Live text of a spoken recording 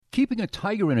Keeping a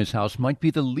tiger in his house might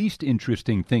be the least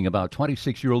interesting thing about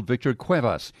 26-year-old Victor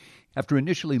Cuevas. After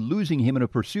initially losing him in a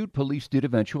pursuit, police did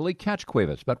eventually catch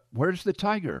Cuevas. But where's the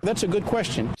tiger? That's a good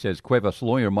question, says Cuevas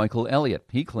lawyer Michael Elliott.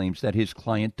 He claims that his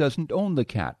client doesn't own the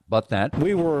cat, but that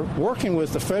we were working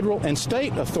with the federal and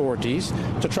state authorities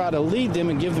to try to lead them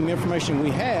and give them information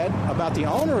we had about the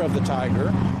owner of the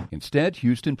tiger. Instead,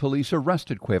 Houston police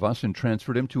arrested Cuevas and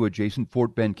transferred him to adjacent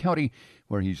Fort Bend County,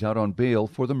 where he's out on bail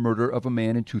for the murder of a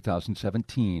man in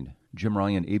 2017. Jim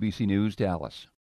Ryan, ABC News, Dallas.